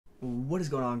What is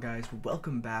going on, guys?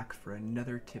 Welcome back for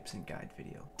another tips and guide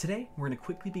video. Today we're going to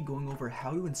quickly be going over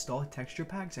how to install texture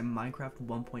packs in Minecraft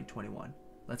 1.21.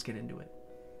 Let's get into it.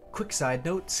 Quick side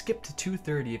note, skip to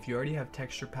 2:30 if you already have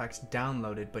texture packs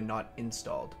downloaded but not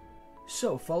installed.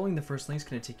 So following the first link is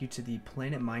going to take you to the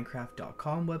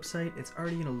planetminecraft.com website. It's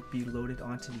already going to be loaded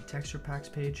onto the texture packs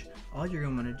page. All you're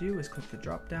going to want to do is click the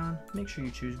drop down, make sure you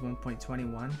choose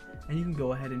 1.21, and you can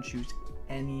go ahead and choose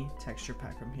any texture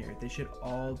pack from here. They should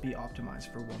all be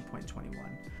optimized for 1.21.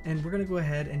 And we're going to go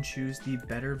ahead and choose the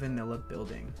Better Vanilla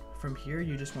building. From here,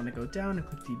 you just want to go down and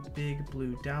click the big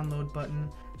blue download button.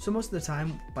 So most of the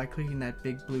time, by clicking that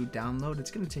big blue download,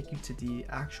 it's going to take you to the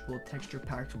actual texture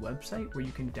packs website where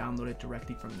you can download it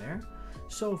directly from there.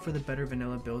 So for the Better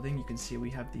Vanilla building, you can see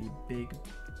we have the big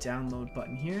download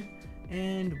button here,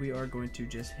 and we are going to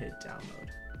just hit download.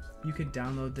 You can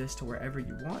download this to wherever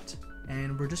you want,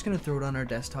 and we're just going to throw it on our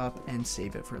desktop and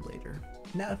save it for later.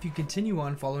 Now, if you continue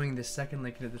on following this second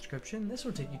link in the description, this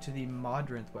will take you to the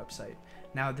Modrinth website.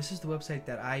 Now, this is the website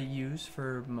that I use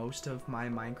for most of my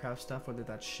Minecraft stuff, whether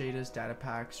that's shaders, data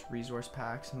packs, resource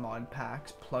packs, mod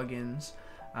packs, plugins.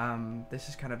 This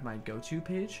is kind of my go-to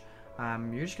page.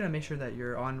 You're just going to make sure that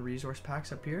you're on resource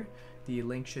packs up here. The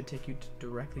link should take you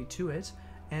directly to it,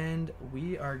 and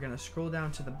we are going to scroll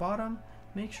down to the bottom.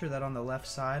 Make sure that on the left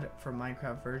side for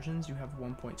Minecraft versions you have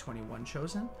 1.21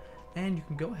 chosen, and you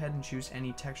can go ahead and choose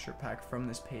any texture pack from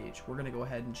this page. We're going to go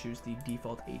ahead and choose the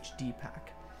default HD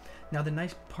pack. Now, the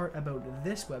nice part about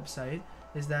this website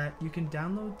is that you can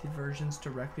download the versions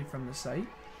directly from the site.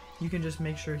 You can just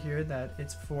make sure here that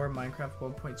it's for Minecraft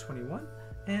 1.21,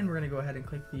 and we're going to go ahead and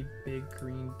click the big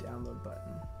green download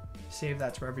button. Save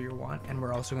that to wherever you want, and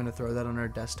we're also going to throw that on our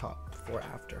desktop for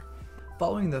after.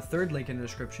 Following the third link in the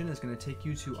description is going to take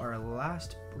you to our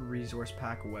last resource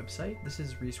pack website. This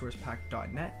is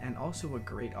resourcepack.net, and also a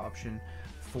great option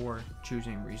for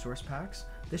choosing resource packs.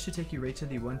 This should take you right to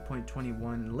the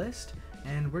 1.21 list,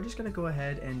 and we're just going to go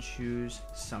ahead and choose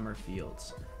Summer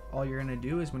Fields. All you're going to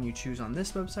do is when you choose on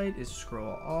this website is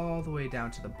scroll all the way down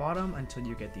to the bottom until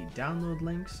you get the download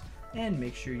links, and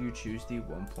make sure you choose the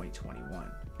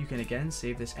 1.21. You can again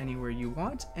save this anywhere you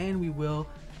want, and we will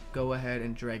go ahead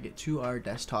and drag it to our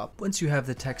desktop. Once you have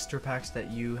the texture packs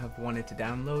that you have wanted to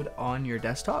download on your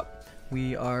desktop,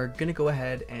 we are gonna go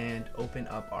ahead and open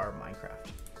up our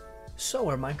Minecraft. So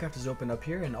our Minecraft is open up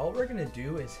here, and all we're gonna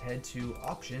do is head to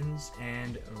options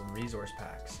and resource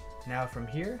packs. Now from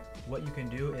here, what you can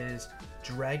do is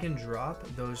drag and drop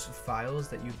those files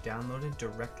that you've downloaded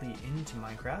directly into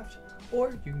Minecraft,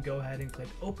 or you can go ahead and click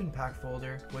open pack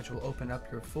folder, which will open up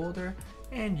your folder,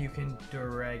 and you can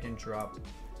drag and drop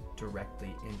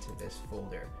directly into this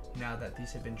folder. Now that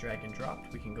these have been drag and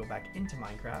dropped, we can go back into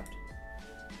Minecraft,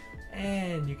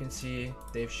 and you can see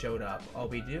they've showed up. All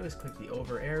we do is click the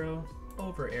over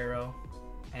arrow,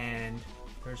 and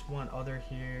there's one other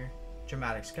here,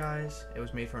 Dramatic Skies. It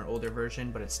was made for an older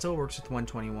version, but it still works with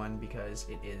 121 because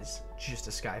it is just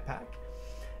a sky pack.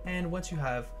 And once you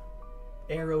have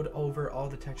arrowed over all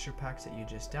the texture packs that you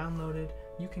just downloaded,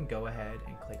 you can go ahead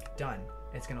and click done.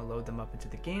 It's going to load them up into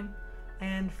the game,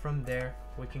 and from there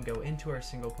we can go into our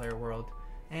single player world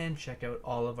and check out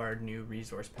all of our new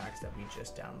resource packs that we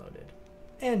just downloaded.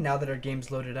 And now that our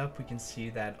game's loaded up, we can see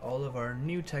that all of our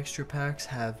new texture packs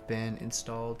have been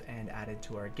installed and added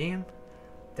to our game.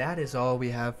 That is all we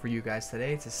have for you guys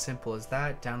today. It's as simple as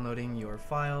that, downloading your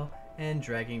file and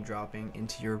dragging dropping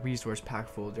into your resource pack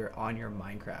folder on your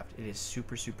Minecraft. It is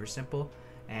super simple,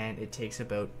 and it takes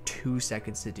about 2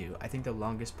 seconds to do. I think the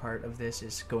longest part of this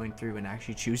is going through and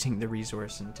actually choosing the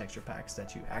resource and texture packs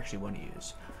that you actually want to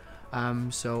use.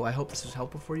 So I hope this was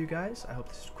helpful for you guys. I hope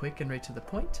this is quick and right to the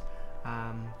point.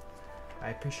 I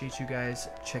appreciate you guys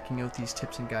checking out these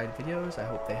tips and guide videos. I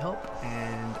hope they help,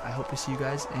 and I hope to see you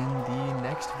guys in the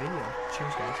next video.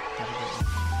 Cheers, guys. Have a great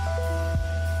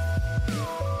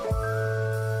one.